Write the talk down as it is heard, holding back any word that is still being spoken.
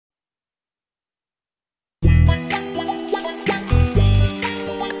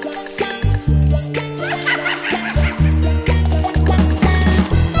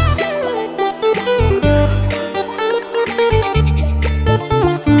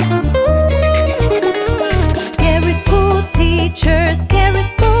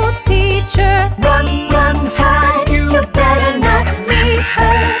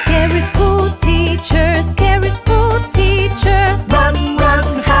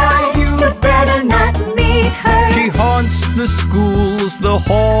the schools, the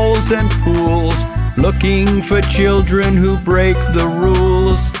halls and pools, looking for children who break the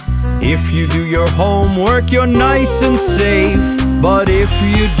rules. If you do your homework, you're nice and safe. But if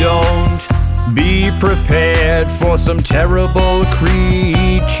you don't, be prepared for some terrible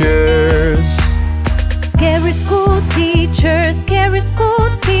creatures. Scary school teacher, scary school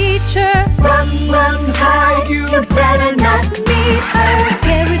teacher. Run, run, hide, you'd better not meet her.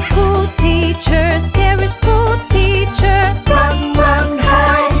 Scary school teacher, scary school teacher. Run, run,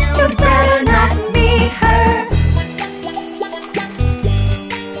 hide, you'd better not meet her.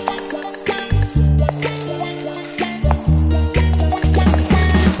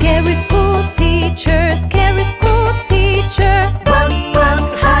 Scary school teacher, scary school teacher. Run, run,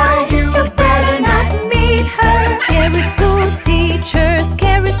 hide, you'd better not meet her. Scary school teacher,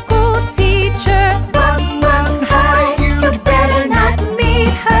 scary school teacher. Run, run, hide, you'd better not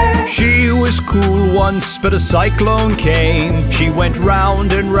meet her. She was cool once, but a cyclone came. She went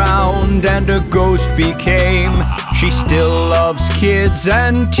round and round and a ghost became. She still loves kids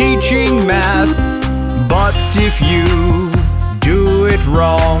and teaching math. But if you do it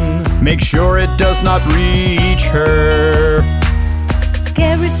wrong, make sure it does not reach her.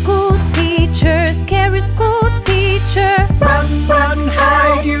 Scary school teacher, scary school teacher. Run, run,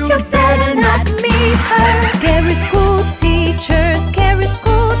 hide, you'd better not meet her. Scary school teacher, scary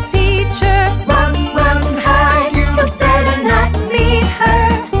school teacher. Run, run, hide, you'd better not meet her.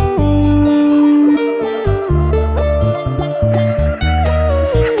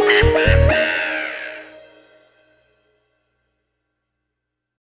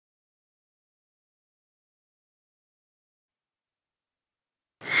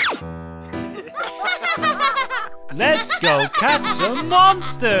 Let's go catch some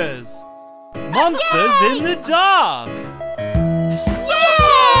monsters! Monsters in the dark!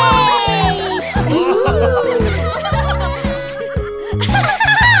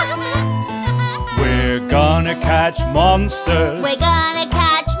 We're gonna catch monsters! We're gonna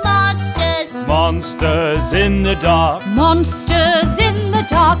catch monsters! Monsters in the dark! Monsters in the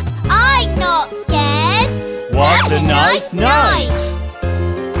dark. I'm not scared! What a nice night!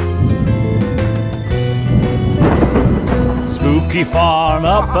 Spooky farm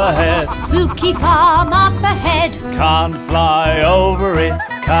up ahead. Spooky farm up ahead. Can't fly over it,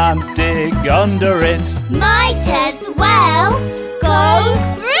 can't dig under it. Might as well go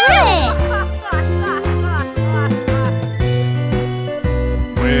through it!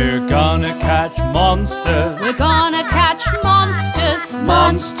 We're gonna catch monsters. We're gonna catch monsters.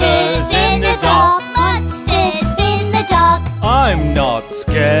 Monsters in the dark! Monsters in the dark! I'm not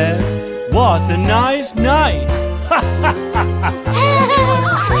scared. What a nice night!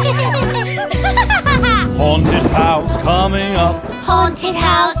 Haunted house coming up. Haunted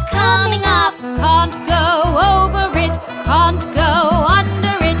house coming up! Can't go over it. Can't go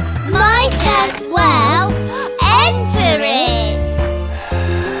under it. Might as well enter it!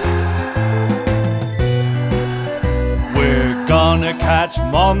 We're gonna catch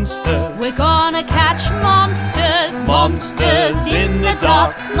monsters. We're gonna catch monsters. Monsters in the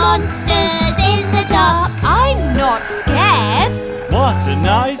dark. Monsters in the dark! I'm not scared. What a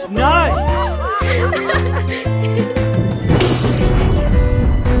nice night!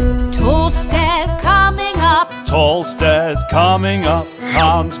 Tall stairs coming up. Tall stairs coming up.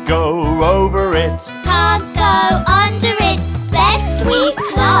 Can't go over it. Can't go under it! Best we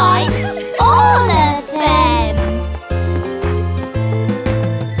climb all of them!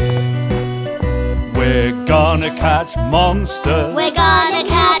 We're gonna catch monsters. We're gonna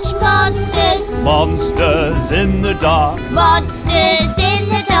catch monsters! Monsters in the dark. Monsters in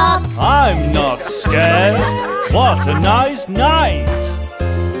the dark! I'm not scared. What a nice night!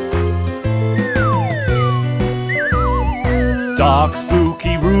 Dark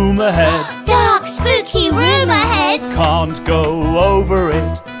spooky room ahead. Dark spooky room ahead! Can't go over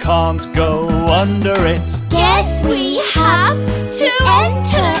it. Can't go under it. Guess we have to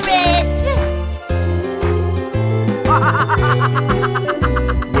enter it!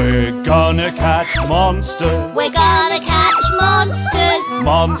 We're gonna catch monsters. We're gonna catch monsters!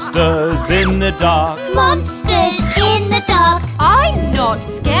 Monsters in the dark. Monsters in the dark! I'm not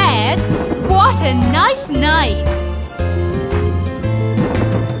scared. What a nice night.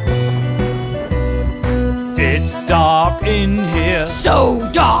 It's dark in here. So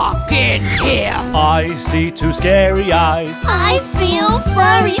dark in here. I see two scary eyes. I feel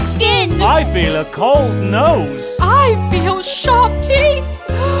furry skin! I feel a cold nose. I feel sharp teeth.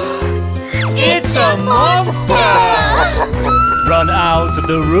 It's a monster! Run out of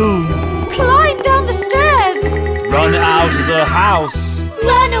the room. Climb down the stairs. Run out of the house.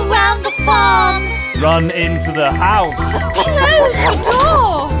 Run around the farm! Run into the house. Close the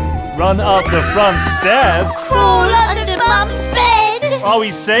door. Run up the front stairs. Crawl under Mum's bed. Are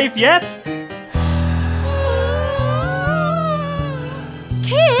we safe yet?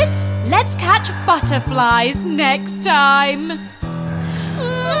 Kids, let's catch butterflies next time.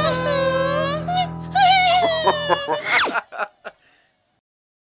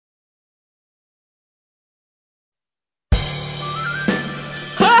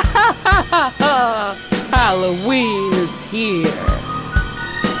 Halloween is here.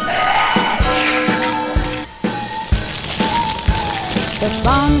 The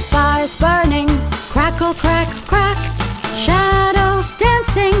bonfire's burning, crackle, crack, crack. Shadows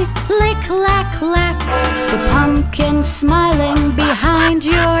dancing, lick, lack, lack. The pumpkin smiling behind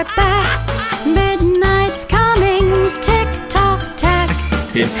your back. Midnight's coming, tick, tock, tack.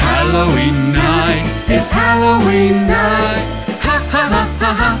 It's Halloween night, it's Halloween night. Ha ha ha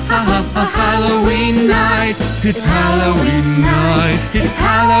ha ha ha ha, Halloween night. It's Halloween night, it's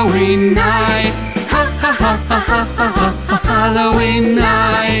Halloween night. Ha ha ha ha ha ha ha, Halloween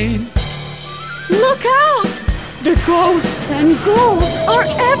night. Look out! The ghosts and ghouls are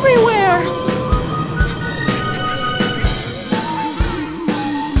everywhere.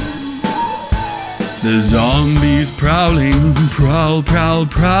 The zombies prowling, prowl, prowl,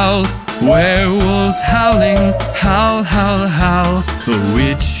 prowl. Werewolves howling, howl, howl, howl. The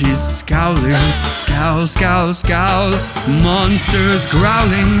witch is scowling, scowl, scowl, scowl. Monsters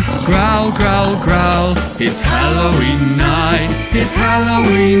growling, growl, growl, growl. It's Halloween night, it's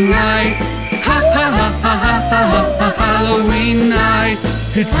Halloween night. Ha ha ha ha ha ha ha, Halloween night.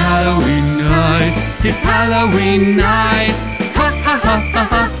 It's Halloween night, it's Halloween night. Ha ha ha ha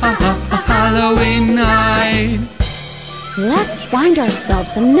ha ha ha, Halloween night. Let's find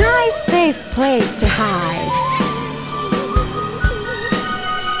ourselves a nice, safe place to hide.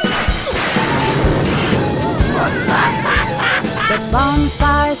 The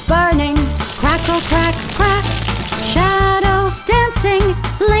bonfire's burning, crackle, crack, crack. Shadows dancing,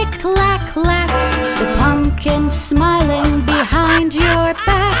 lick, lack, lack. The pumpkin smiling behind your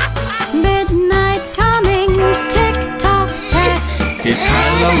back. Midnight's coming, tick, tock, tack. It's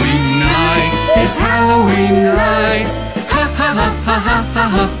Halloween night, it's Halloween night. Ha ha ha ha ha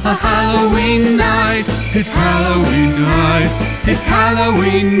ha ha, Halloween night. It's Halloween night, it's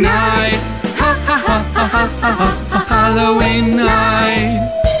Halloween night. Ha ha ha ha ha ha, Halloween night.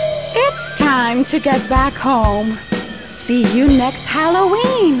 It's time to get back home. See you next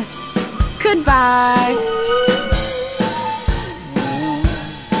Halloween. Goodbye.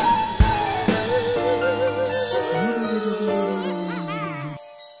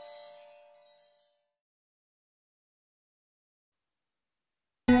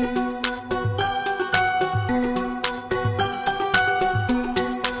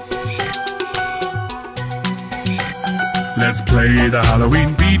 Let's play the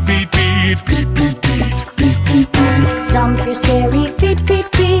Halloween beat, beat, beat, beat, beat, beat, beat, beat, beat. Stomp your scary feet, feet,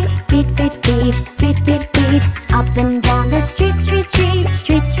 feet, feet, feet, feet, feet, feet, feet. Up and down the street, street, street,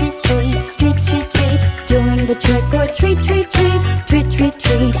 street, street, street, street, street, street. Doing the trick or treat, treat, treat, treat, treat,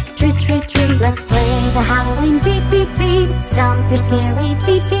 treat, treat, treat, treat. Let's play the Halloween beat, beat, beat. Stomp your scary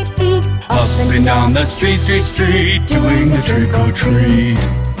feet, feet, feet. Up and down the street, street, street, doing the trick or treat.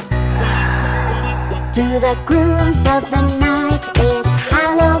 To the groove of the night, it's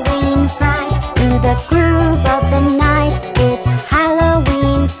Halloween fright. To the groove of the night, it's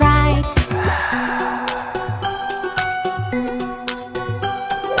Halloween fright.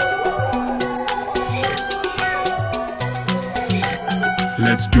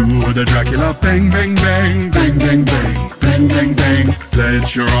 Let's do the Dracula bang, bang, bang, bang, bang, bang, bang, bang, bang.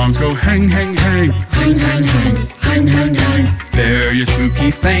 Let your arms go hang, hang, hang, hang, hang, hang, hang, hang, hang. Bare your spooky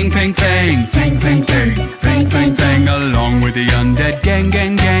fang, fang, fang, fang, fang, fang, fang, fang, fang. Along with the undead gang,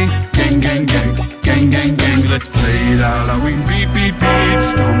 gang, gang, gang, gang, gang, gang, gang, gang. Let's play the Halloween beat, beat, beat.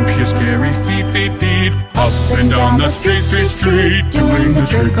 Stomp your scary feet, feet, feet. Up and down the street, street, street, doing the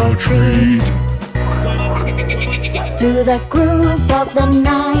trick or treat. To the groove of the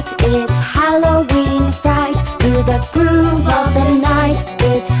night, it's Halloween fright. To the groove of the night,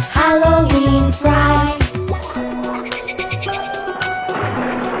 it's Halloween fright.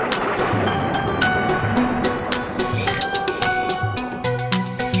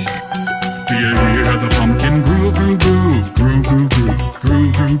 Do you hear the pumpkin groove, groove, groove, groove, groove, groove,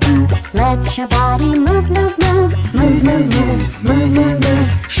 groove, groove, groove? Let your body move, move, move, move, move, move, move, move, move.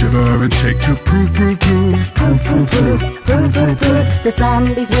 Shiver and shake to prove, prove, prove, prove, prove, prove, prove, prove, prove. The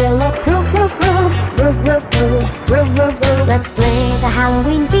zombies will approve, prove, prove, prove, prove, prove, Roo, roo, roo. Let's play the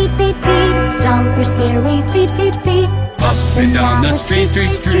Halloween beat, beat, beat. Stomp your scary feet, feet, feet. Up and down the street, street,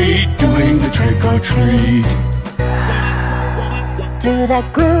 street, doing the trick or treat. To the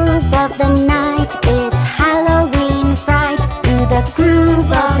groove of the night, it's Halloween fright. To the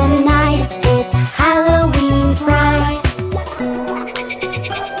groove of the night, it's Halloween fright.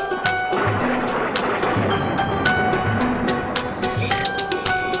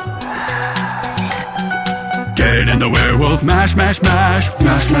 Get in the werewolf mash, mash, mash.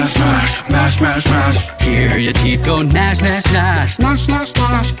 Mash, mash, mash, mash, mash, mash. Hear your teeth go gnash, gnash, gnash. Gnash, gnash,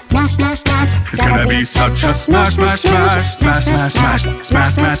 gnash, gnash, gnash, gnash. It's gonna be such a smash, smash, smash. Smash, smash, smash,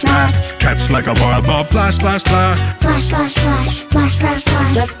 smash, smash, smash. Catch like a wild ball, flash, flash, flash. Flash, flash, flash, flash, flash,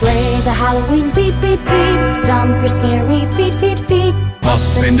 flash. Let's play the Halloween beat, beat, beat. Stomp your scary feet, feet, feet. Up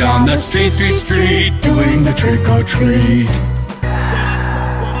and down the street, street, street, doing the trick or treat.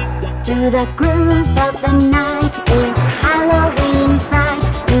 To the groove of the night, it's Halloween fright.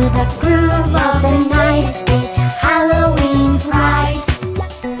 To the groove of the night, it's Halloween fright.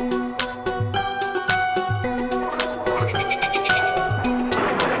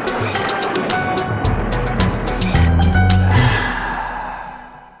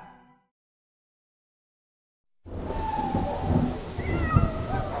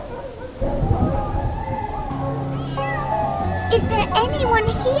 Is there anyone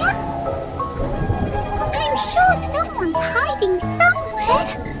here? I'm sure someone's hiding somewhere.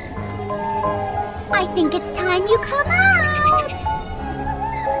 I think it's time you come out.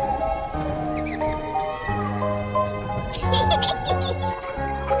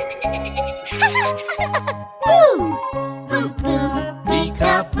 Boo! Boo boo,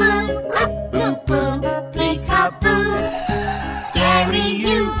 peekaboo. Boo boo, peekaboo. Scary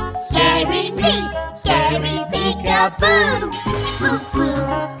you, scary me, scary peekaboo. Boo boo,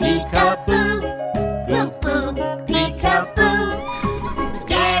 peekaboo. Boo boo, peekaboo.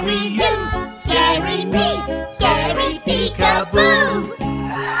 Scary you, scary me, scary peekaboo.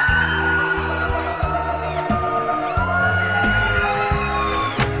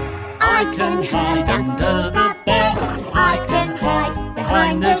 I can hide under the bed. I can hide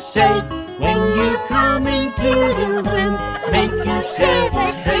behind the shades. When you come into the room, make you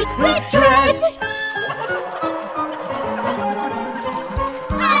shiver, shake with dread.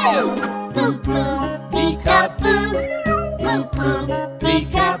 Oh! Boo boo, peekaboo. Boo boo,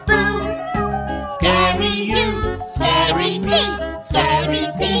 peekaboo. Scary you, scary me, scary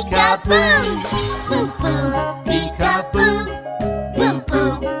peekaboo. Boo boo, peekaboo. Boo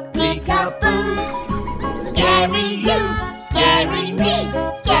boo, peekaboo. Scary you, scary me,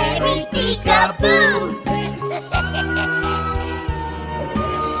 scary peekaboo.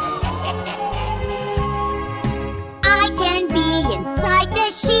 I can be inside the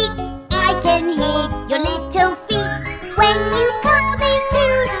sheets. I can hear your little feet. When you come into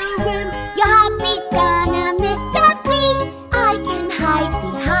the room, your heartbeat's gonna miss a beat. I can hide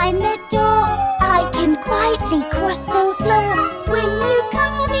behind the door. I can quietly cross the floor. When you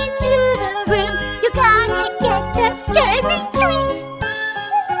come into the room, you're gonna get a scary treat.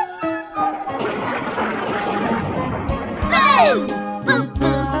 Boo! Boo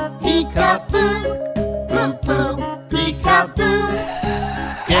boo, peekaboo. Boo boo, peekaboo.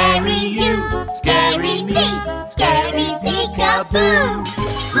 Scary you, scary me, scary peekaboo.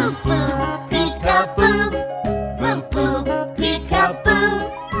 Boo boo, peekaboo. Boo boo, peekaboo.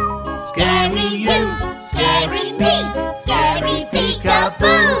 Scary you, scary me, scary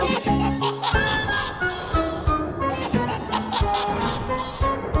peekaboo.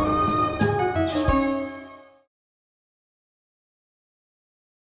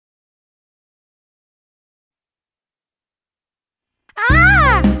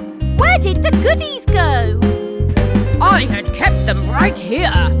 Ah! Where did the goodies go? I had kept them right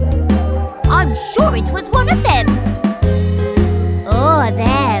here. I'm sure it was one of them. Or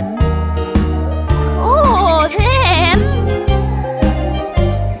them. Or them.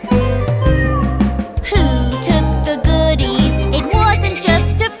 Who took the goodies? It wasn't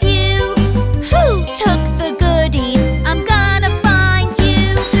just a few. Who took the goodies? I'm gonna find you.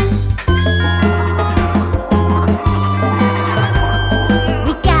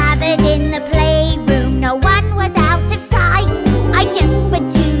 We gathered in the playroom, no one was out of sight. I just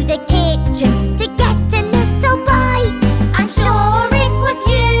went to the kitchen to get a little bite. I'm sure it was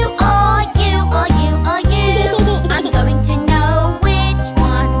you.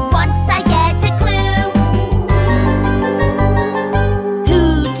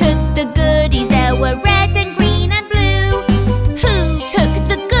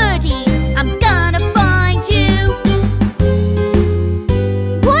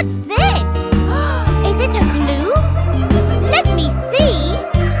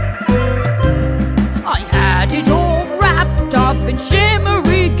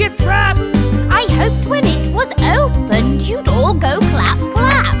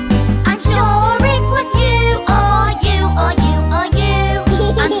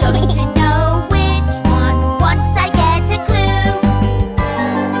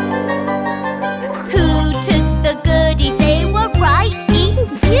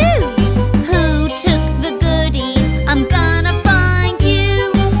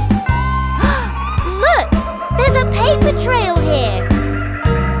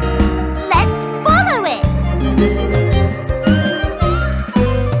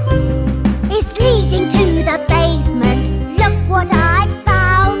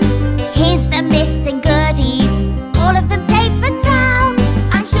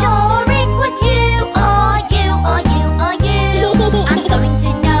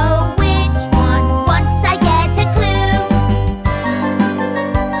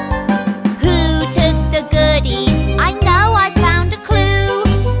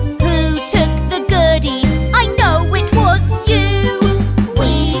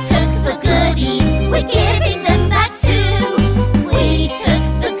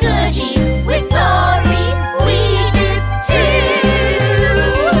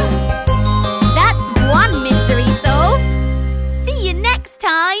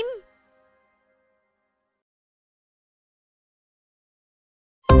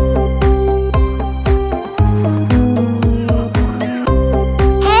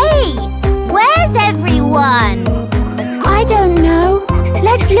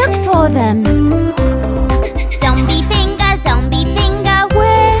 look for them. Zombie finger,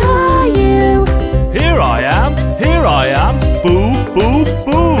 where are you? Here I am, boo, boo,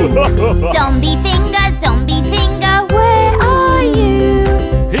 boo. Zombie finger, where are you?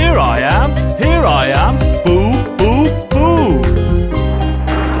 Here I am, boo, boo, boo.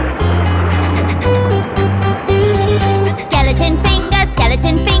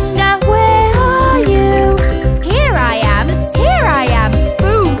 Skeleton finger, where are you? Here I am,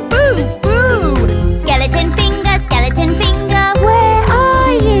 boo, boo, boo. Skeleton finger, where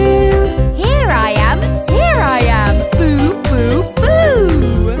are you? Here I am, boo, boo, boo.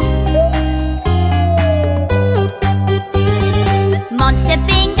 Monster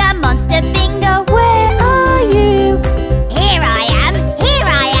finger, where are you? Here I am,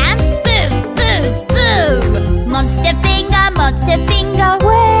 boo, boo, boo. Monster finger,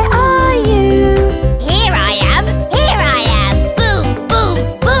 where are you? Here I am, boo, boo,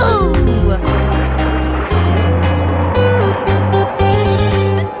 boo.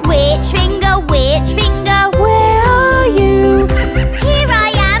 Witch finger, where are you? Here I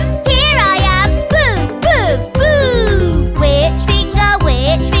am, boo, boo, boo. Witch finger,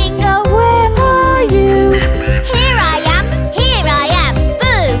 where are you? Here I am,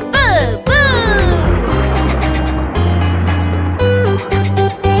 boo, boo, boo.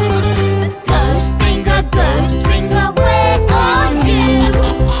 Ghost finger, where are you?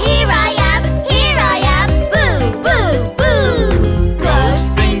 Here I am, boo, boo, boo. Ghost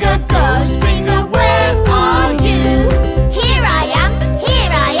finger, where are you? Here I am,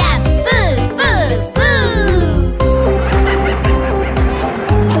 boo, boo, boo.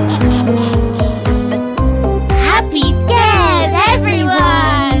 Happy scares,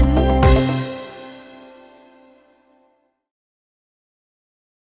 everyone!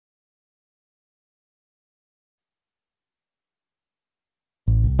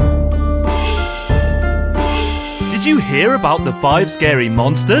 Did you hear about the 5 scary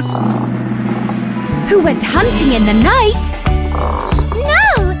monsters? Who went hunting in the night?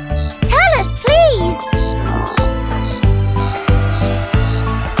 No! Tell us, please!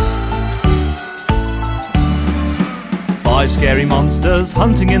 5 scary monsters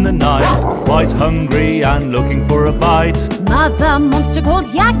hunting in the night, quite hungry and looking for a bite. Mother monster called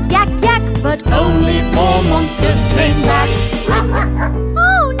yak, yak, yak, but Only 4 monsters came back.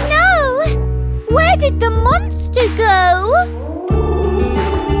 oh no! Where did the monster go?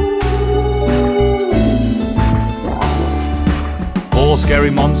 4 scary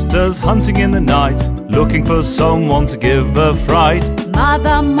monsters hunting in the night, looking for someone to give a fright.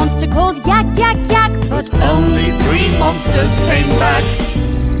 Mother monster called yak, yak, yak, but Only 3 monsters came back.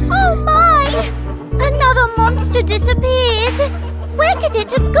 oh my! Another monster disappeared! Where could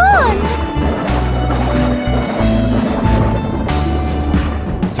it have gone?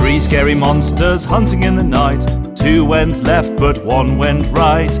 3 scary monsters hunting in the night, 2 went left but 1 went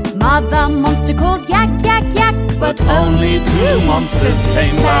right. Mother monster called yak, yak, yak, but Only 2 monsters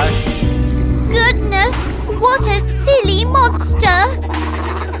came back. goodness! What a silly monster!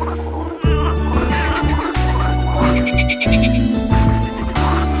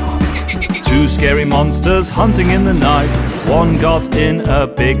 Two scary monsters hunting in the night, 1 got in a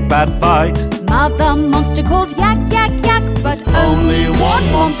big bad fight. Mother monster called yak, yak, yak, but Only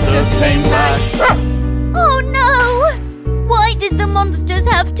 1 monster came back. oh no! Why did the monsters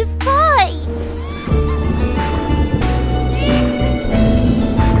have to fight?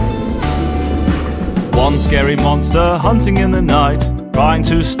 1 scary monster hunting in the night, trying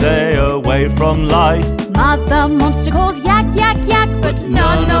to stay away from light. Mother monster called yak, yak, yak, but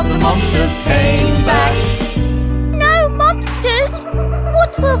None of the monsters came back. no monsters!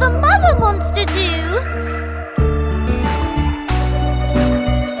 What will the mother monster do?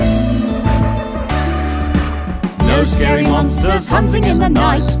 No scary monsters hunting in the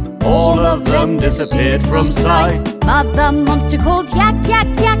night, all of them disappeared from sight. Mother monster called yak, yak,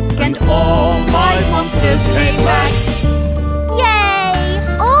 yak, And all 5 monsters came back.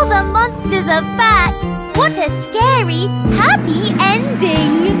 yay! All the monsters are back! What a scary, happy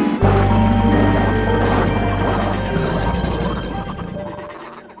ending!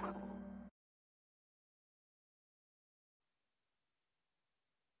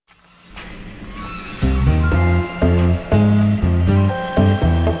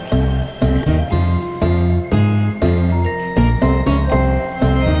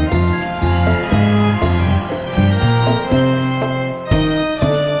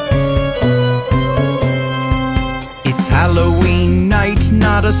 Halloween night,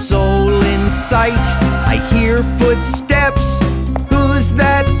 not a soul in sight. I hear footsteps. Who's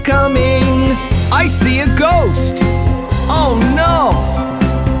that coming? I see a ghost. Oh no!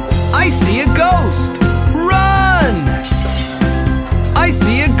 I see a ghost! Run! I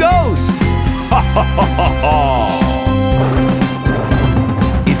see a ghost! Ha ha ha ha ha!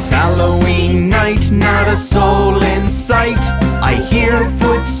 It's Halloween night, not a soul in sight. I hear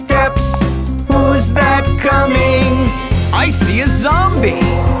footsteps. Who's that coming? I see a zombie!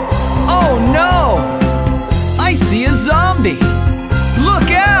 Oh no! I see a zombie!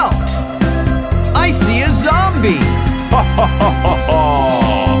 Look out! I see a zombie! Ha ha ha ha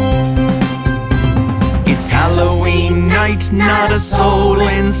ha! It's Halloween night, not a soul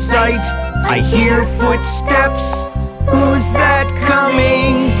in sight. I hear footsteps. Who's that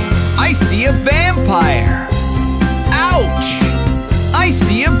coming? I see a vampire! Ouch! I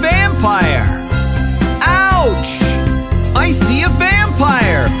see a vampire! Ouch! I see a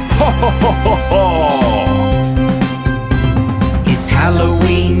vampire! Ho ho ho ho ho! It's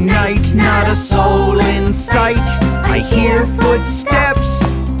Halloween night, not a soul in sight. I hear footsteps.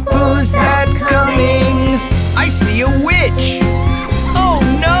 Who's that coming? I see a witch! Oh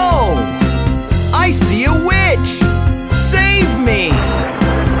no! I see a witch! Save me!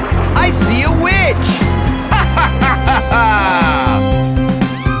 I see a witch! Ha ha ha ha ha!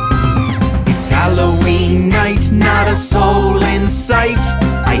 It's Halloween night, not a soul in sight.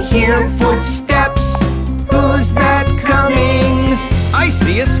 I hear footsteps. Who's that coming? I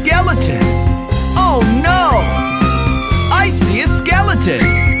see a skeleton. Oh no! I see a skeleton.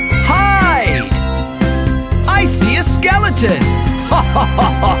 Hide! I see a skeleton. Ha ha ha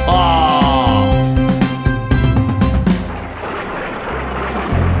ha ha!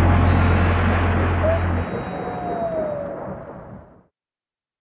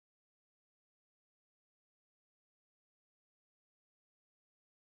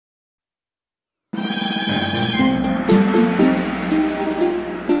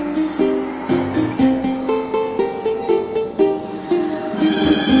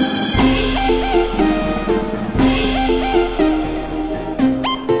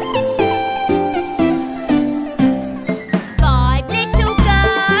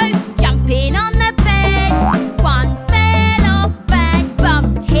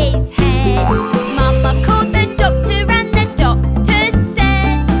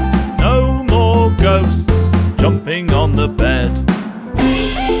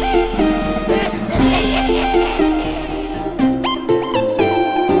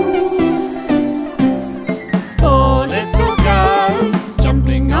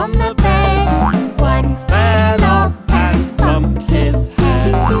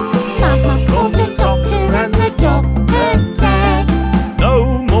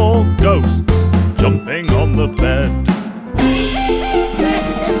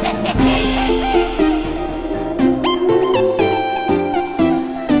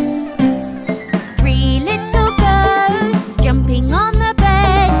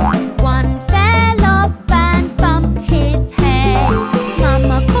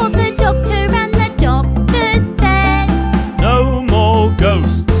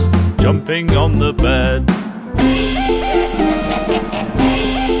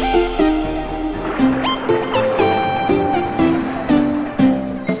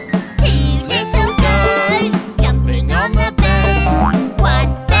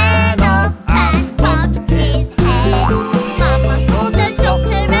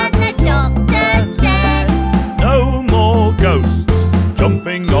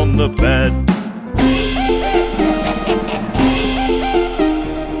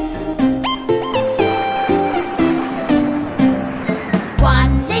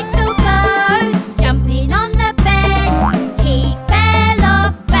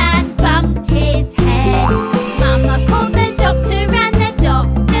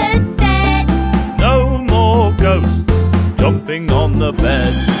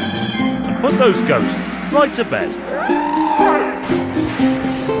 those ghosts right to bed.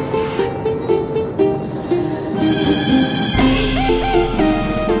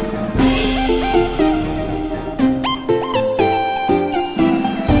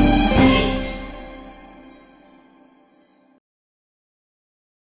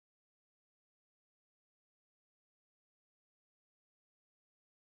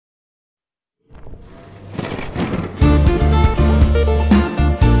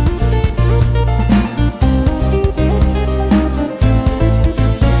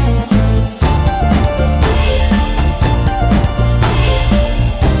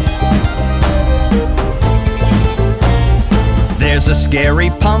 A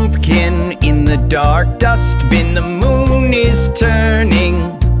scary pumpkin in the dark dustbin. The moon is turning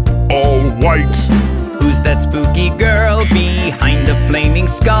all white. Who's that spooky girl behind the flaming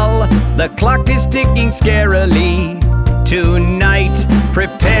skull? The clock is ticking scarily. tonight.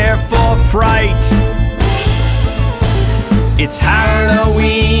 Prepare for fright. It's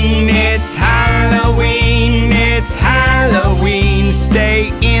Halloween, it's Halloween, it's Halloween.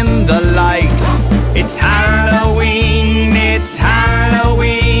 Stay in the light. It's Halloween, it's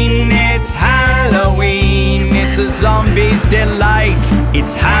Halloween, it's Halloween. It's a zombie's delight.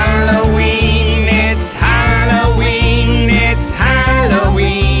 It's Halloween, it's Halloween, it's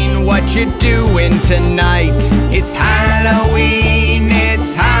Halloween. What you doing tonight? It's Halloween,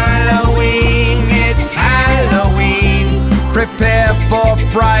 it's Halloween, it's Halloween. Prepare for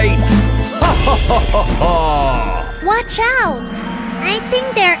fright. Ho ho ho ho ho. Watch out! I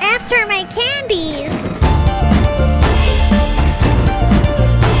think they're after my candies.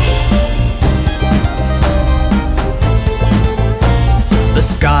 The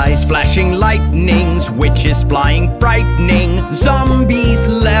sky's flashing lightnings, witches flying frightening, zombies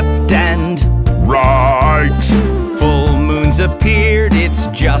left and Right. full moons appeared. It's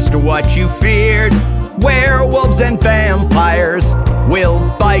just what you feared. Werewolves and vampires will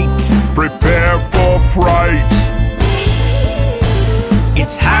bite. Prepare for fright.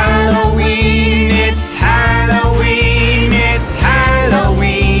 It's Halloween, it's Halloween, it's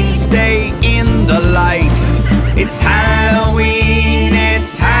Halloween. Stay in the light. It's Halloween,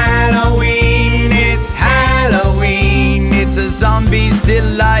 it's Halloween, it's Halloween. It's a zombie's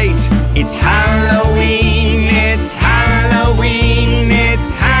delight. It's Halloween, it's Halloween,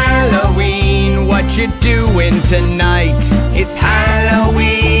 it's Halloween. What you doing tonight? It's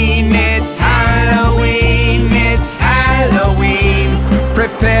Halloween, it's Halloween, it's Halloween.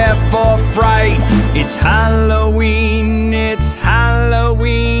 Prepare for fright. It's Halloween, it's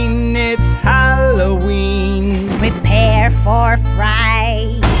Halloween, it's Halloween. Prepare for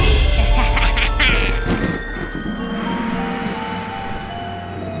fright.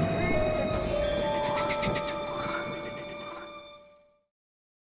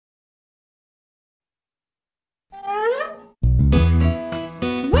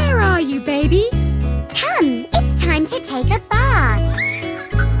 Where are you, baby? Come, it's time to take a bath.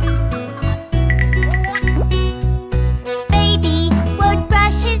 Baby won't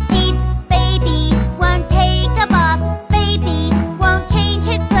brush his teeth. Baby won't take a bath. Baby won't change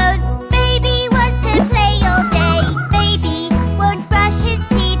his clothes. Baby wants to play all day. Baby won't brush his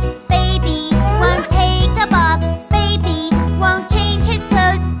teeth. Baby won't take a bath. Baby won't change his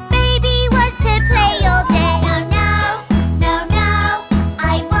clothes. Baby wants to play all day. No, no, no, no,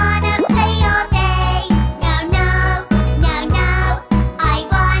 I wanna play all day. No, no, no, no, I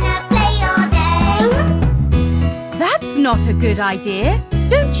wanna play all day. That's not a good idea.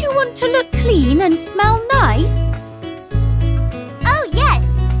 Don't you want to look clean and smell nice? Oh yes,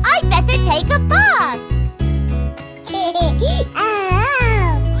 I'd better take a bath.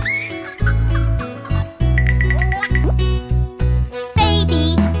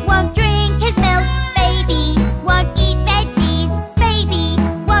 Baby won't drink his milk. Baby won't eat veggies. Baby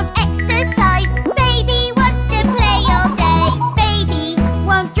won't exercise. Baby wants to play all day. Baby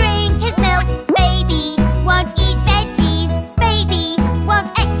won't drink his milk. Baby won't eat veggies. Baby won't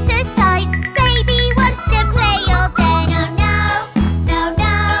exercise. Baby wants to play all day. No, no, no,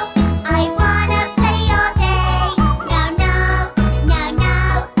 no, I wanna play all day. No, no, no, no,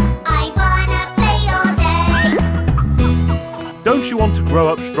 I wanna play all day. Don't you want to grow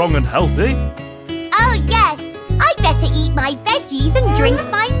up strong and healthy? Oh yes, I'd better eat my veggies and drink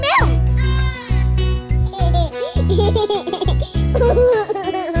my milk.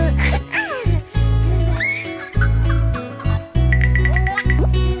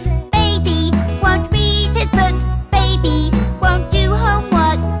 Baby won't read his books. Baby won't do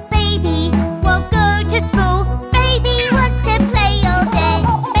homework. Baby won't go to school. Baby wants to play all day.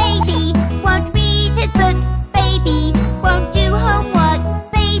 Baby won't read his books. Baby won't do homework.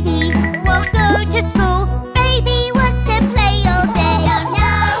 Baby won't go to school. Baby wants to play all day. Oh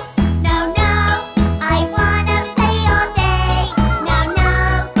no, no, no, I wanna play all day. No, no,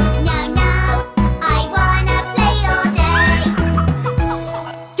 no, no, I wanna play all day.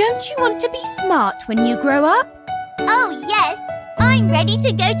 Don't you want to be smart when you grow up? Oh yes, I'm ready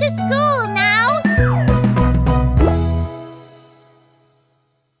to go to school now.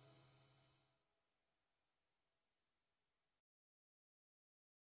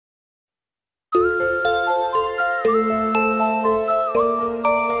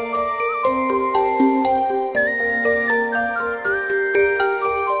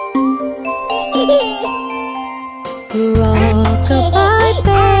 Rock-a-bye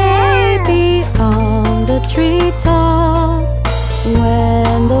baby on the treetop.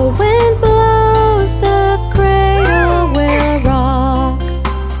 When the wind blows, the cradle will rock.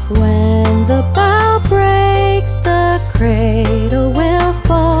 When the bough breaks, the cradle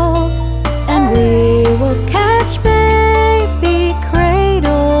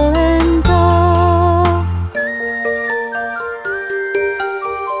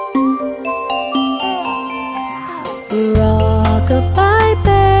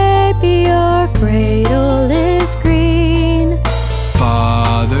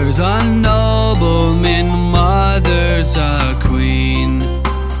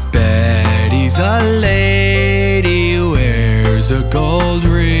a lady, wears a gold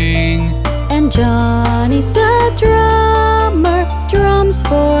ring. And Johnny's a drummer, drums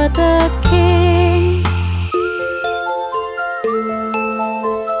for the king.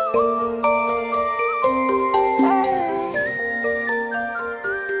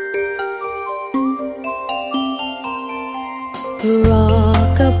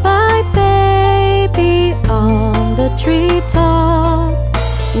 Rock-a-bye baby on the treetop.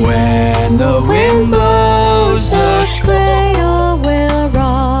 When the wind blows, The cradle will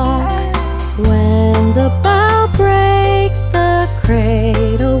rock. When the bough breaks, the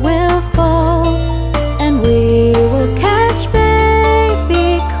cradle will fall. And we will catch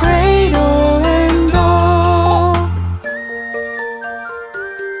baby, cradle and all.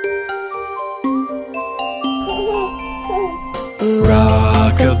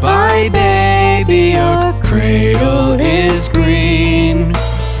 rock-a-bye baby, your cradle is green.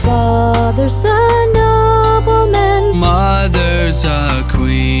 Father's a nobleman, Mother's a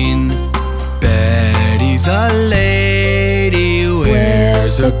queen. Betty's a lady,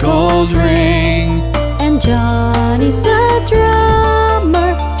 wears a gold ring. and Johnny's a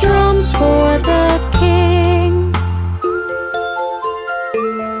drummer, drums for the king.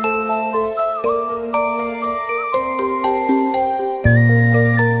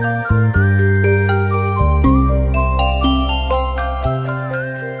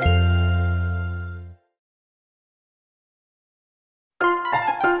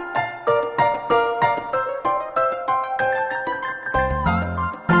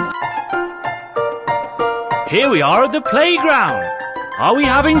 Here we are at the playground. Are we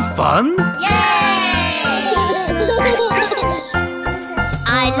having fun?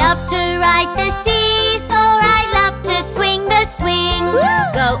 I love to ride the seesaw, I love to swing the swing.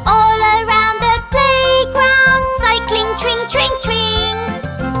 Go all around the playground, cycling tring, tring, tring.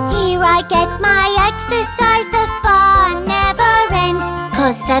 Here I get my exercise, the fun never ends.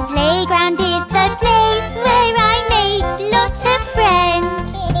 'Cause the playground is the place where I make lots of friends.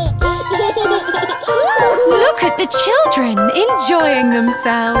 Look at the children enjoying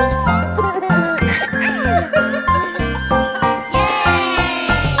themselves.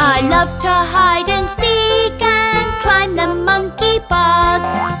 I love to hide and seek and climb the monkey bars.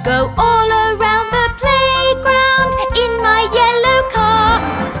 Go all around the playground in my yellow car.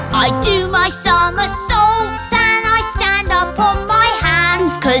 I do my somersaults and I stand up on my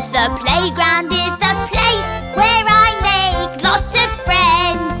hands. 'Cause the playground is the place where I make lots of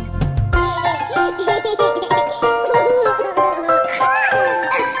friends.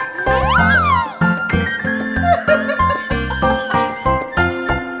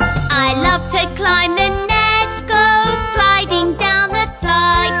 I love to climb the nets, go sliding down the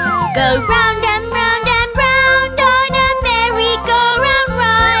slide. Go round and round and round on a merry-go-round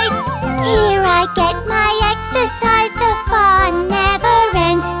ride. Here I get my exercise, the fun never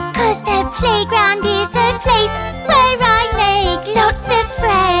ends. 'Cause the playground is the place where I make lots of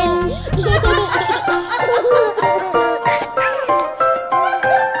friends.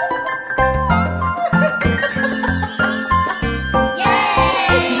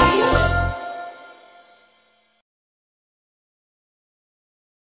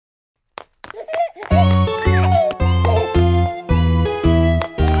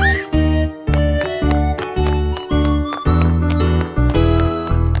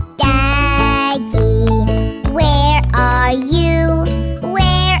 Daddy, where are you?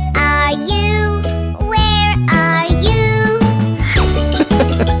 Where are you? Where are you?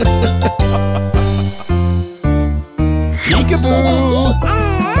 Peekaboo!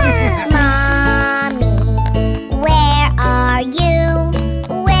 Mommy, where are you?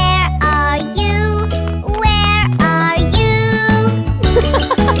 Where are you? Where are you?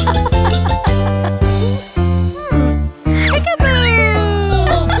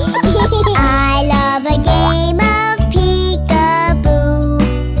 I love a game of peekaboo.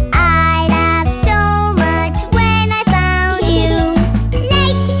 I laughed so much when I found you.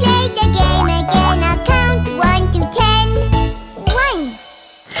 Nice to play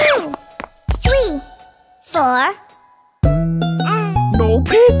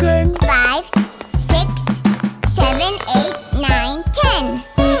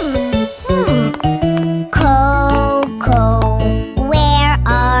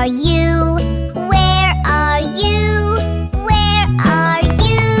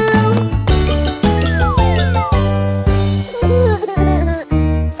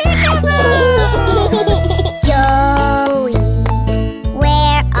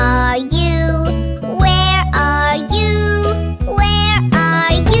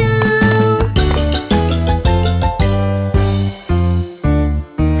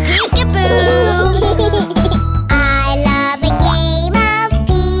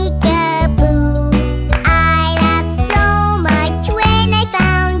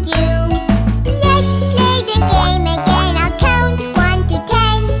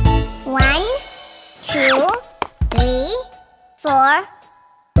 2, 3, 4.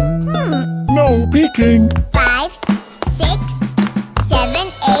 No peeking. 5, 6,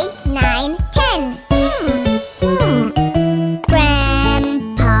 7, 8, 9, 10.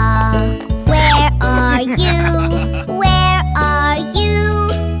 Grandpa, where are you? Where are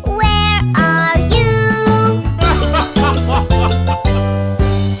you? Where are you?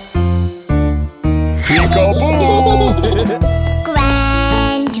 Peekaboo.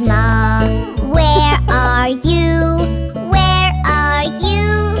 Grandma, where are you? Where are you?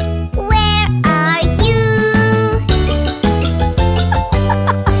 Where are you?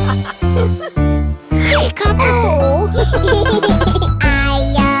 Peekaboo. I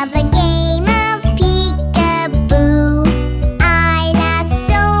love a game of peekaboo. I laughed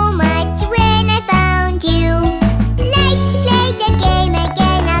so much when I found you. Let's play the game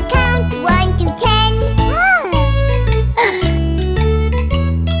again. I'll count 1 to 10.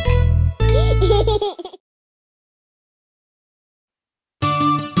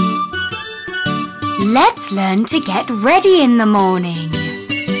 Let's learn to get ready in the morning.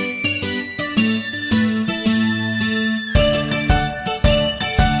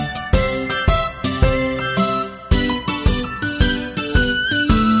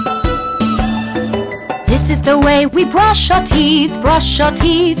 This is the way we brush our teeth, brush our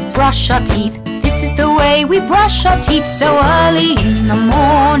teeth, brush our teeth. This is the way we brush our teeth so early in the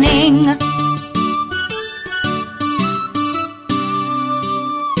morning.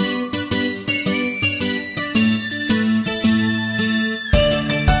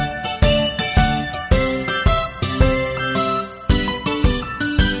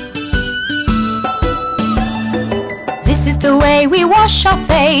 This is the way we wash our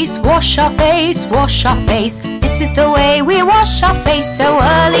face, wash our face, wash our face. This is the way we wash our face so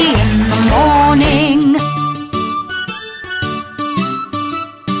early in the morning.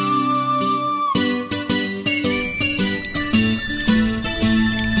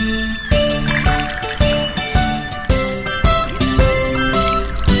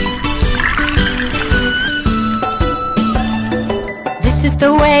 This is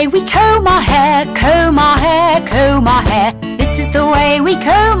the way we comb our hair, comb our hair, comb our hair. This is the way we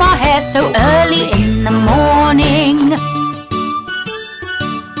comb our hair so early in the morning.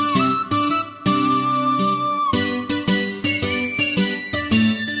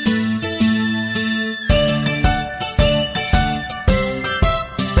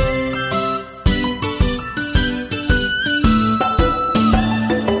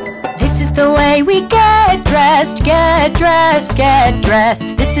 This is the way we get dressed, get dressed, get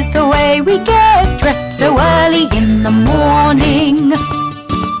dressed. This is the way we get dressed so early in the morning.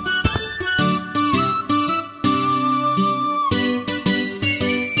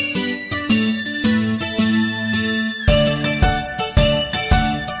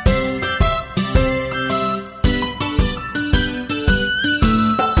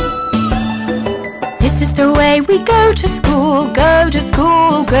 This is the way we go to school, go to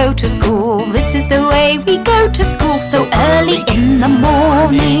school, go to school. This is the way we go to school so early in the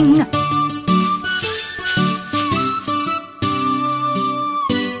morning.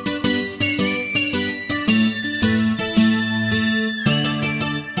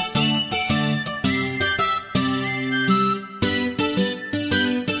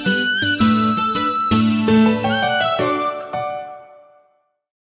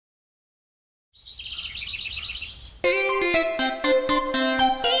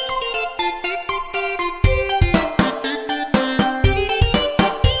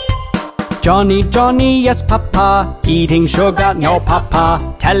 Johnny, Johnny, yes papa. Eating sugar, no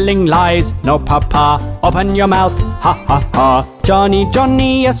papa. Telling lies, no papa. Open your mouth, ha ha ha. Johnny,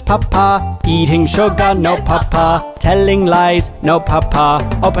 Johnny, yes papa. Eating sugar, no papa. Telling lies, no papa.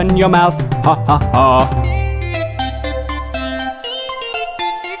 Open your mouth, ha ha ha.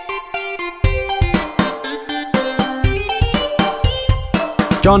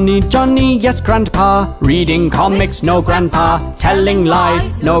 Johnny, Johnny, yes grandpa. Reading comics, no grandpa. Telling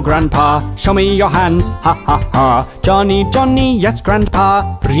lies, no grandpa. Show me your hands, ha ha ha. Johnny, Johnny, yes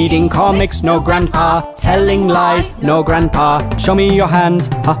grandpa. Reading comics, no grandpa. Telling lies, no grandpa. Show me your hands,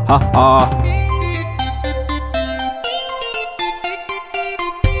 ha ha ha.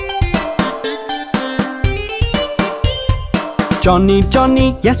 Johnny,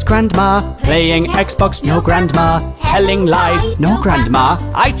 Johnny, yes grandma. Playing Xbox, no grandma. Telling lies, no grandma.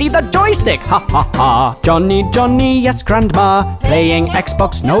 I see the joystick, ha ha ha. Johnny, Johnny, yes grandma. Playing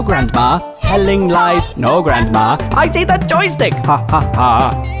Xbox, no grandma. Telling lies, no grandma. I see the joystick, ha ha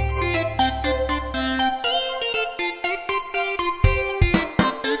ha.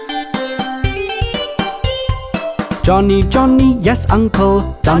 Johnny, Johnny, yes uncle.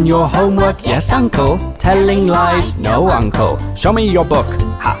 Done your homework, yes uncle. Telling lies, no uncle. Show me your book,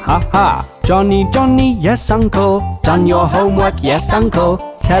 ha ha ha. Johnny, Johnny, yes uncle. Done your homework, yes uncle.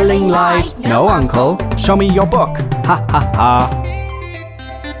 Telling lies, no uncle. Show me your book, ha ha ha.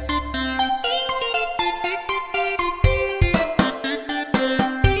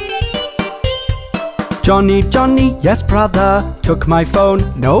 Johnny, Johnny, yes brother. Took my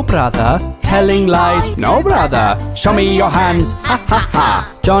phone, no brother. Telling lies, no brother. Show me your hands, ha ha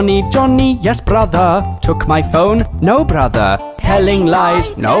ha. Johnny, Johnny, yes brother. Took my phone, no brother. Telling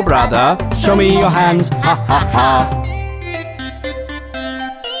lies, no brother. Show me your hands, ha ha ha.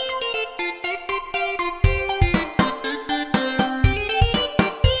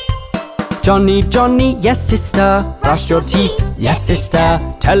 Johnny, Johnny, yes sister. Brush your teeth, yes sister.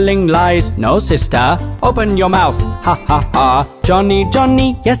 Telling lies, no sister. Open your mouth, ha ha ha. Johnny,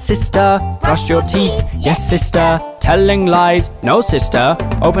 Johnny, yes sister. Brush your teeth, yes sister. Telling lies, no sister.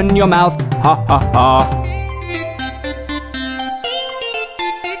 Open your mouth, ha ha ha.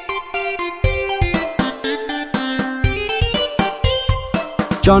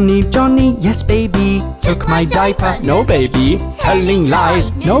 Johnny, Johnny, yes baby. Took my diaper, no baby. Telling lies,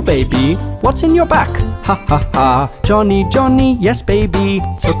 no baby. What's in your back? Ha ha ha. Johnny, Johnny, yes baby.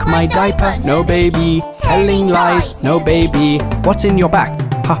 Took my diaper, no baby. Telling lies, no baby. What's in your back?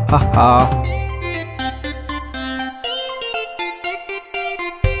 Ha ha ha.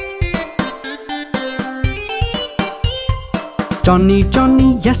 Johnny,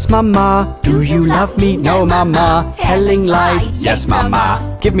 Johnny, yes mama. Do you love me? No mama. Telling lies, yes mama.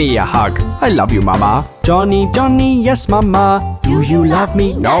 Give me a hug, I love you mama. Johnny, Johnny, yes mama. Do you love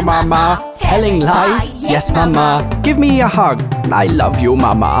me? No mama. Telling lies, yes mama. Give me a hug, I love you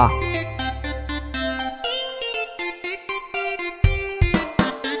mama.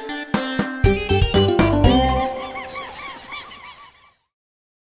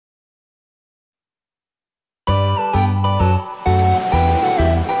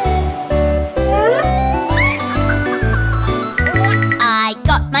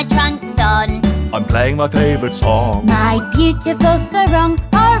 I'm playing my favorite song. My beautiful sarong,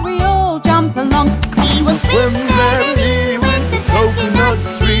 hurry all jump along. We will swim merrily with the coconut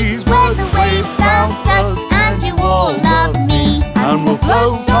trees, where the waves bounce us and you all love me. And we'll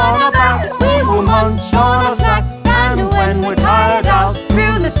float on our backs, we will munch on our snacks, and when we're tired out,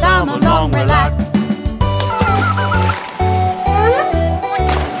 Through the summer long relax.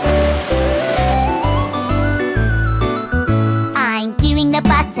 I'm doing the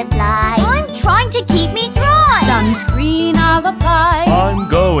butterfly. I'm trying to keep me dry. Sunscreen I'll apply. I'm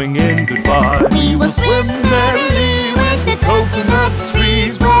going in goodbye. We will swim merrily with the coconut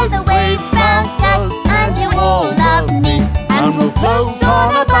trees, where the waves bounce us and you all love me. And we'll float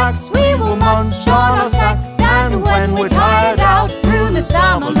on our backs, we will munch on our snacks, and when we're tired out, through the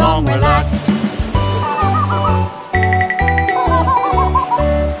summer long relax.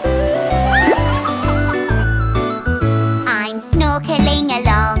 I'm snorkeling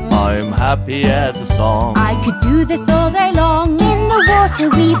along. I'm happy as a song. I could do this all day long. In the water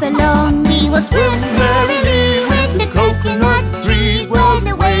we belong. We will swim merrily with the coconut trees, where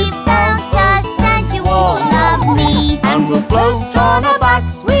the waves bounce us and you all love me. And we'll float on our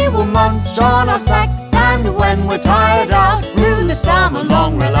backs, we will munch on our snacks, and when we're tired out, Through the summer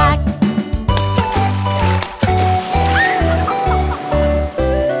long relax.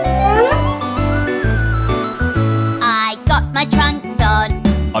 I got my trunks on.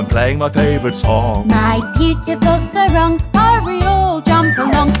 I'm playing my favorite song. My beautiful sarong, hurry all jump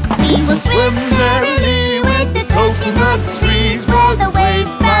along. We will swim merrily with the coconut trees, where the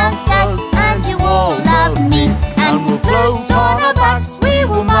waves bounce us and you all love me. And we'll float on our backs, we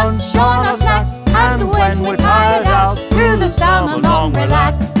will munch on our snacks, and when we're tired out, through the summer long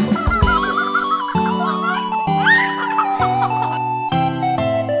relax.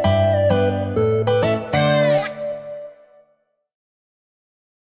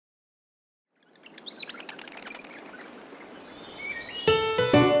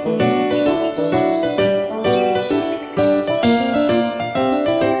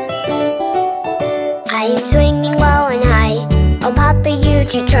 I'm swinging low and high. Oh, Papa, you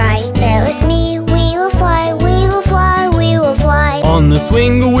to try. Stay with me, we will fly, we will fly, we will fly. On a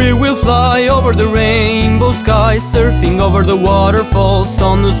swing we will fly over the rainbow sky, surfing over the waterfalls.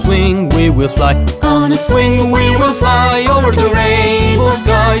 On a swing we will fly. On a swing we will fly over the rainbow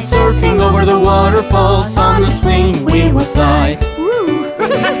sky, surfing over the waterfalls. On a swing we will fly.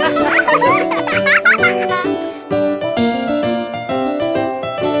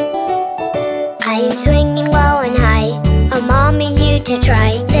 I'm swinging low and high. Oh, Mommy, you to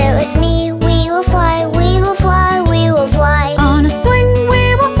try. Stay with me, we will fly, we will fly, we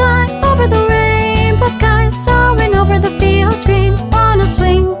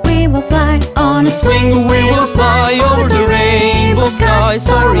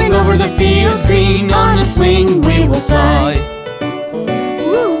the fields green. On a swing we will fly.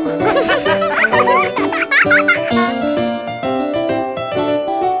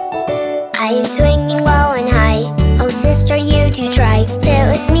 I am swinging low and high. Oh sister, you too try. Sit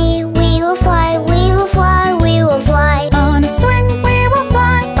with me, we will fly, we will fly, we will fly. On a swing we will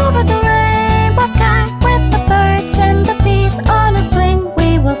fly over the rainbow sky with the birds and the bees. On a swing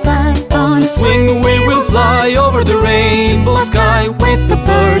we will fly. On a swing we will fly over the rainbow sky with the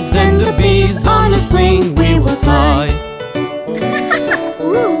birds and the bees. On a swing we will fly.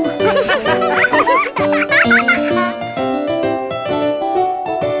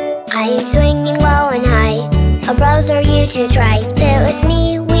 I am swinging low and high. Oh brother, you too try. Sit with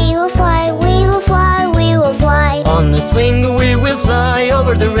me, we will fly, we will fly, we will fly. On the swing we will fly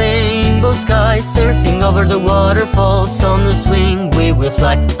over the rainbow sky, surfing over the waterfalls. On the swing we will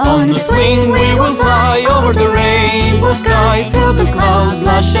fly. On the swing we will fly over the rainbow sky, through the clouds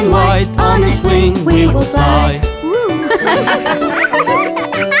lush and white. On the swing we will fly.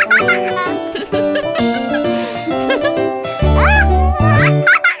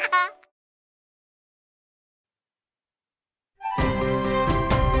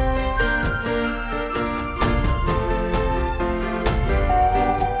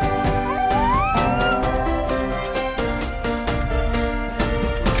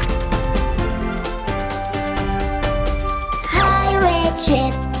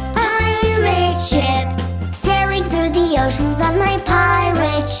 Pirate ship, sailing through the oceans on my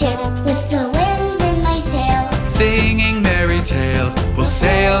pirate ship, with the winds in my sails. Singing merry tales, we'll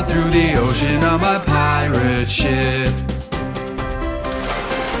sail through the ocean on my pirate ship.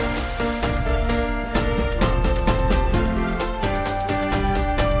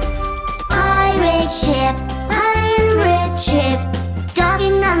 Pirate ship,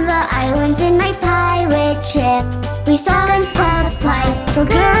 docking on the islands in my pirate ship. We stock and supplies for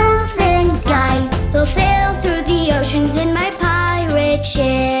girls and guys. We'll sail through the oceans in my pirate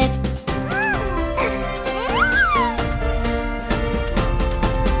ship.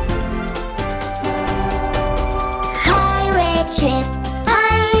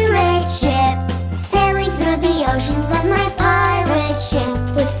 Pirate ship, sailing through the oceans on my pirate ship,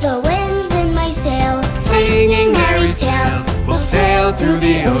 with the winds in my sails. Singing merry tales, we'll sail through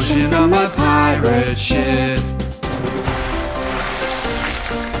the ocean on my pirate ship.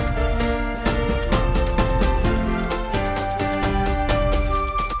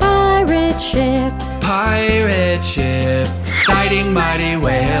 Pirate ship, sighting mighty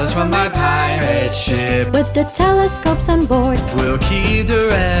whales from my pirate ship. With the telescopes on board, We'll keep the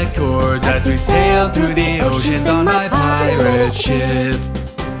records as we sail through the oceans on my pirate ship.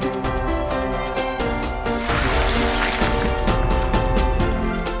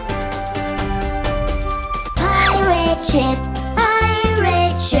 Pirate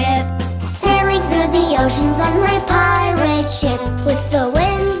ship, sailing through the oceans on my pirate ship, with the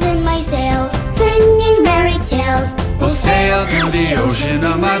winds in my sails. Singing merry tales, We'll sail through the ocean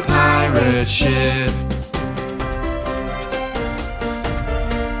on my pirate ship.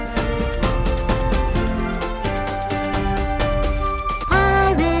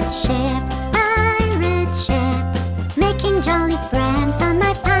 Pirate ship, making jolly friends on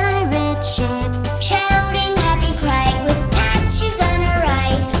my pirate ship. Shouting happy cry with patches on our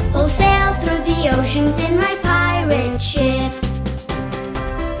eyes. We'll sail through the oceans in my pirate ship.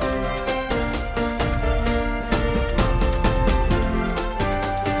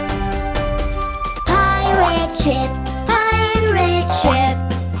 Pirate ship,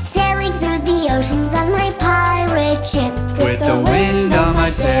 sailing through the oceans on my pirate ship, With the wind on my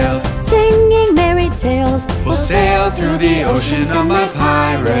sails, singing merry tales. we'll sail through the ocean on my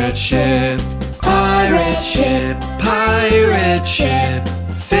pirate ship. Pirate ship,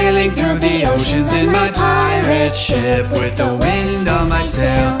 sailing through the oceans in my pirate ship. With the wind on my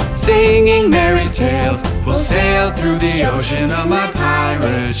sails, singing merry tales, we'll sail through the ocean on my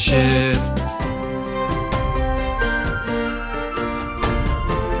pirate ship.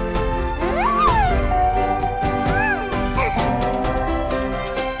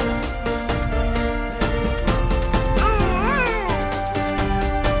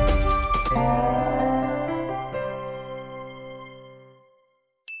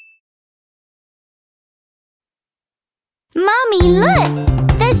 Mommy,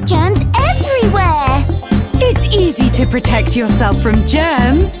 look! There's germs everywhere! It's easy to protect yourself from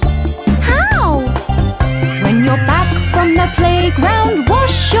germs. How? When you're back from the playground,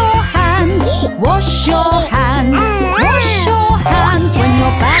 wash your hands. Wash your hands. Wash your hands. When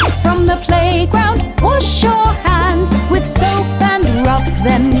you're back from the playground, wash your hands with soap and rub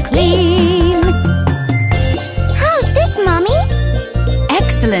them clean. How's this, Mummy?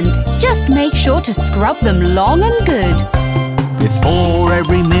 Excellent. sure to scrub them long and good. Before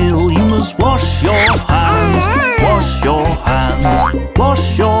every meal you must wash your hands. Wash your hands,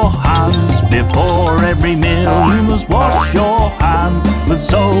 wash your hands. Before every meal you must wash your hands with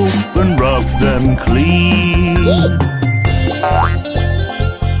soap and rub them clean.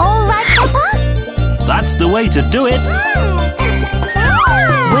 All right, Papa? That's the way to do it.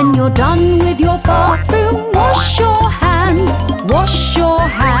 When you're done with your bathroom, wash your hands. Wash your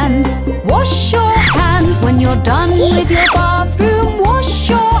hands, wash your hands. When you're done with your bathroom, wash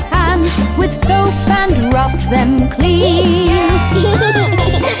your hands with soap and rub them clean.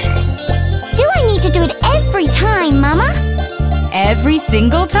 Do I need to do it every time, Mama? Every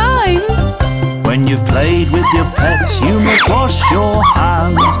single time. When you've played with your pets, you must wash your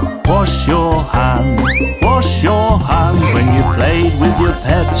hands. Wash your hands, wash your hands. When you've played with your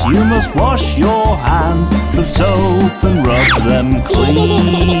pets, you must wash your hands with soap and rub them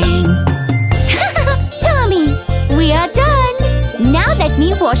clean. Tommy, we are done. Now let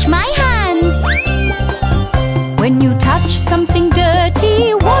me wash my hands. When you touch something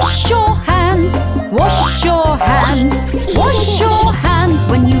dirty, wash your hands. Wash your hands, wash your hands.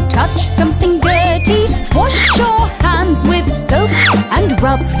 When you touch something dirty, wash your hands with soap and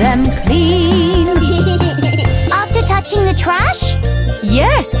rub them clean. After touching the trash?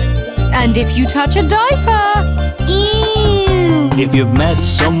 Yes, and if you touch a diaper. Ew! If you've met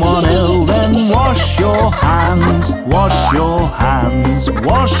someone ill, then wash your hands. Wash your hands,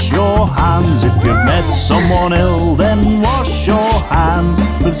 wash your hands. If you've met someone ill, then wash your hands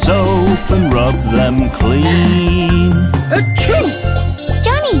with soap and rub them clean. Achoo!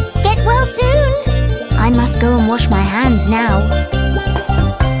 Johnny, get well soon. I must go and wash my hands now.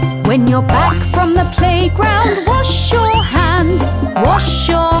 When you're back from the playground, wash your hands. Wash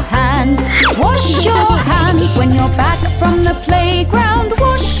your hands, wash your hands. When you're back from the playground,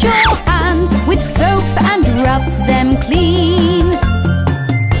 wash your hands with soap and rub them clean.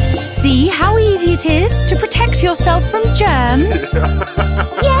 See how easy it is to protect yourself from germs?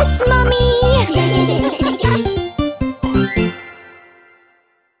 Yes, Mummy!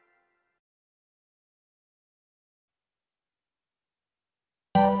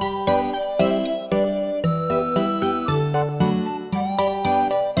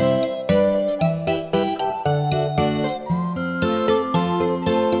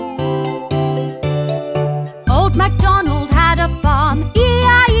 Old MacDonald had a farm,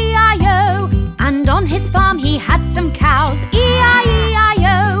 E-I-E-I-O. And on his farm he had some cows,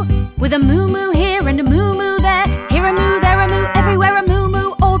 E-I-E-I-O. With a moo-moo here and a moo-moo there, here a moo, there a moo, everywhere a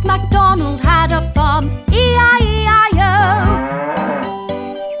moo-moo. Old MacDonald had a farm, E-I-E-I-O.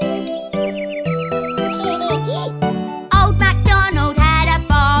 Old MacDonald had a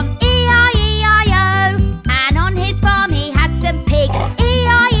farm, E-I-E-I-O. And on his farm he had some pigs,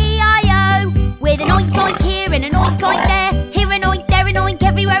 E-I-E-I-O. With an oink oink here and an oink oink there, here an oink, there an oink,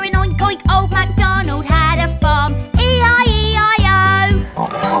 everywhere an oink oink. Old MacDonald had a farm, E-I-E-I-O.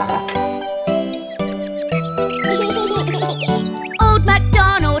 Old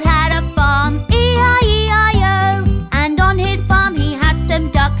MacDonald had a farm, E-I-E-I-O. And on his farm he had some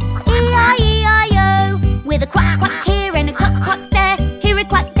ducks, E-I-E-I-O. With a quack quack here and a quack quack there, here a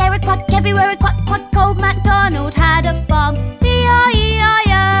quack, there a quack, everywhere a quack quack. Old MacDonald had a farm,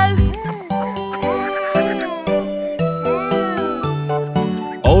 E-I-E-I-O.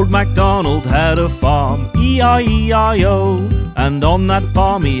 Old MacDonald had a farm, E-I-E-I-O. And on that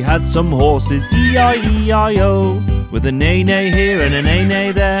farm he had some horses, E-I-E-I-O. With a neigh-neigh here and a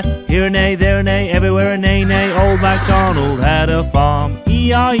neigh-neigh there, here a neigh, there a neigh, everywhere a neigh-neigh. Old MacDonald had a farm,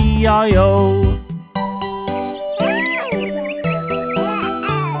 E-I-E-I-O.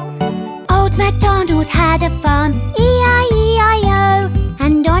 Old MacDonald had a farm, E-I-E-I-O.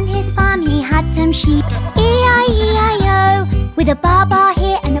 And on his farm he had some sheep, E-I-E-I-O. With a bar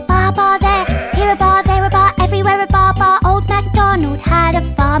here and a bar there, here a bar, there a bar, everywhere a bar. Old MacDonald had a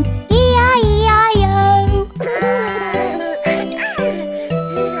farm, E-I-E-I-O.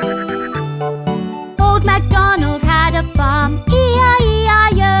 Old MacDonald had a farm,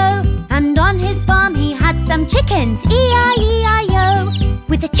 E-I-E-I-O. And on his farm he had some chickens, E-I-E-I-O.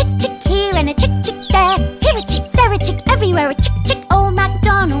 With a chick chick here and a chick chick there, here a chick, there a chick, everywhere a chick chick. Old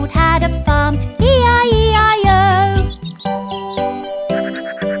MacDonald had a farm, E-I-E-I-O.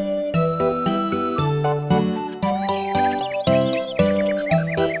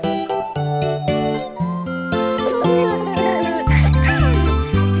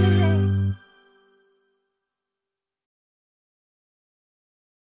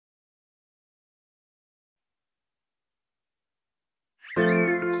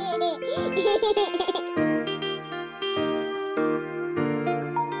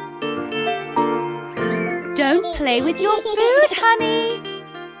 Don't play with your food, honey.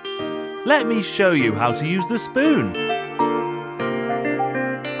 Let me show you how to use the spoon.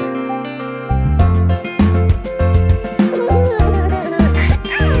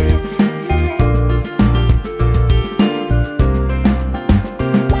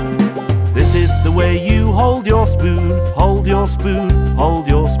 This is the way you hold your spoon, hold your spoon, hold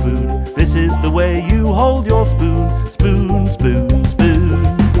your spoon. This is the way you hold your spoon, spoon, spoon, spoon.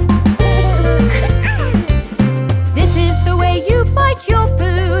 This is the way you bite your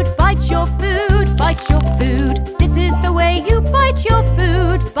food, bite your food, bite your food. This is the way you bite your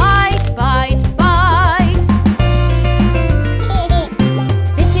food, bite, bite, bite.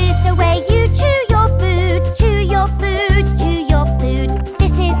 This is the way you chew your food, chew your food, chew your food.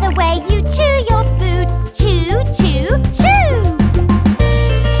 This is the way you chew your food, chew, chew, chew.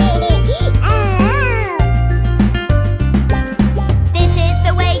 This is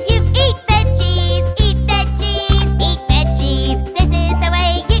the way you eat veggies, eat veggies, eat veggies. This is the way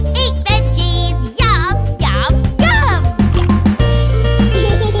you eat veggies, yum, yum, yum.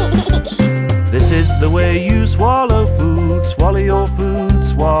 This is the way you swallow food, swallow your food,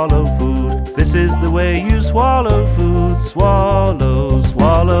 swallow food. This is the way you swallow food.